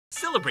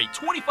Celebrate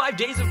 25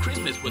 days of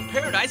Christmas with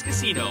Paradise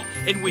Casino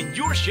and win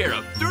your share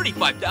of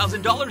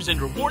 $35,000 in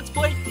rewards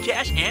play,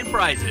 cash, and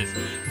prizes.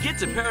 Get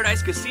to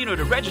Paradise Casino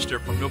to register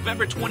from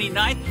November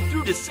 29th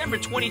through December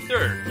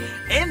 23rd.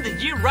 End the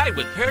year right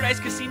with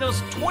Paradise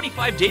Casino's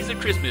 25 Days of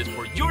Christmas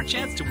for your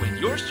chance to win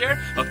your share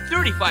of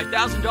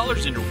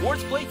 $35,000 in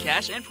rewards play,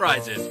 cash, and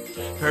prizes.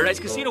 Paradise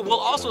Casino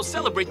will also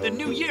celebrate the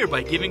new year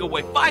by giving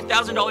away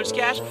 $5,000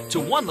 cash to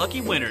one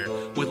lucky winner,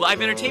 with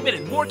live entertainment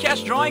and more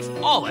cash drawings,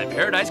 all at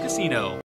Paradise Casino.